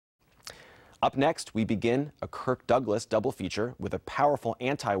Up next, we begin a Kirk Douglas double feature with a powerful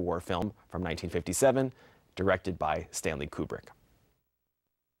anti-war film from 1957, directed by Stanley Kubrick.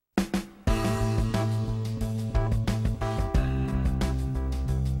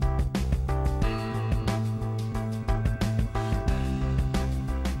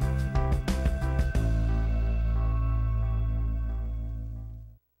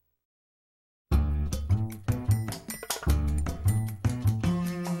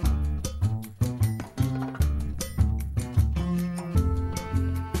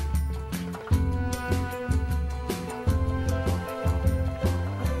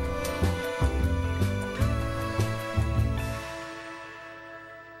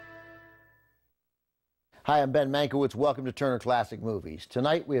 Hi, I'm Ben Mankiewicz. Welcome to Turner Classic Movies.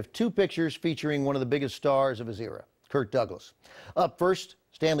 Tonight we have two pictures featuring one of the biggest stars of his era, Kirk Douglas. Up first,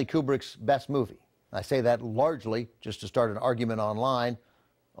 Stanley Kubrick's best movie. I say that largely just to start an argument online,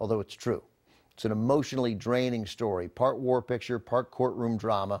 although it's true. It's an emotionally draining story, part war picture, part courtroom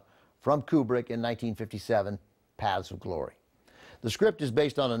drama, from Kubrick in 1957, Paths of Glory. The script is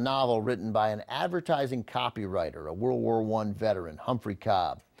based on a novel written by an advertising copywriter, a World War I veteran, Humphrey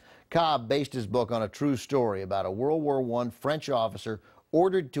Cobb. Cobb based his book on a true story about a World War I French officer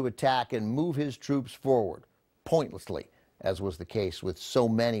ordered to attack and move his troops forward, pointlessly, as was the case with so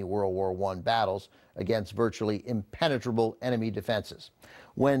many World War I battles against virtually impenetrable enemy defenses.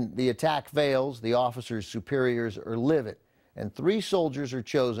 When the attack fails, the officer's superiors are livid, and 3 soldiers are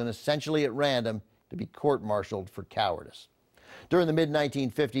chosen essentially at random to be court-martialed for cowardice. During the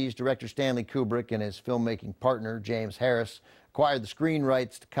mid-1950s, director Stanley Kubrick and his filmmaking partner, James Harris, acquired the screen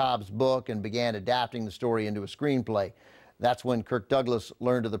rights to Cobb's book and began adapting the story into a screenplay. That's when Kirk Douglas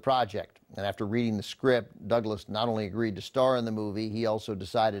learned of the project. And after reading the script, Douglas not only agreed to star in the movie, he also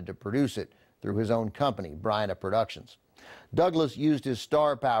decided to produce it through his own company, Bryna Productions. Douglas used his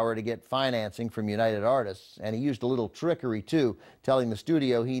star power to get financing from United Artists, and he used a little trickery too, telling the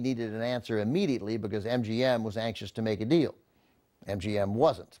studio he needed an answer immediately because MGM was anxious to make a deal. MGM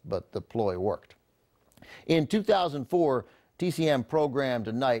wasn't, but the ploy worked. In 2004, TCM programmed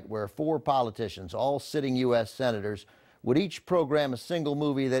a night where 4 politicians, all sitting U.S. senators, would each program a single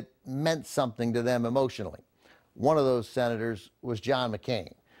movie that meant something to them emotionally. One of those senators was John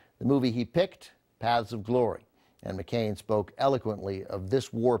McCain. The movie he picked, Paths of Glory, and McCain spoke eloquently of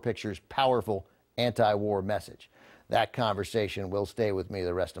this war picture's powerful anti-war message. That conversation will stay with me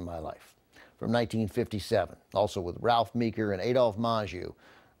the rest of my life. From 1957, also with Ralph Meeker and Adolphe Menjou,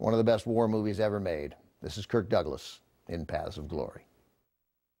 one of the best war movies ever made. This is Kirk Douglas in Paths of Glory.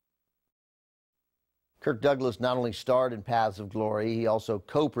 Kirk Douglas not only starred in Paths of Glory, he also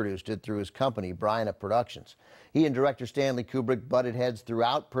co-produced it through his company, Bryna Productions. He and director Stanley Kubrick butted heads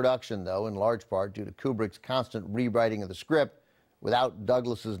throughout production, though, in large part due to Kubrick's constant rewriting of the script without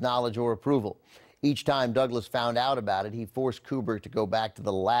Douglas's knowledge or approval. Each time Douglas found out about it, he forced Kubrick to go back to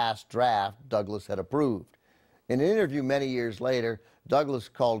the last draft Douglas had approved. In an interview many years later, Douglas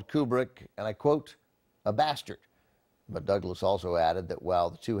called Kubrick, and I quote, a bastard. But Douglas also added that while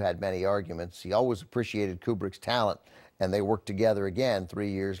the two had many arguments, he always appreciated Kubrick's talent, and they worked together again 3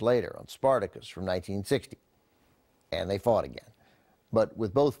 years later on Spartacus from 1960. And they fought again. But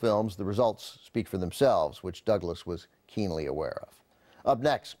with both films, the results speak for themselves, which Douglas was keenly aware of. Up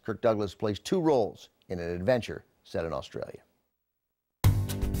next, Kirk Douglas plays 2 roles in an adventure set in Australia.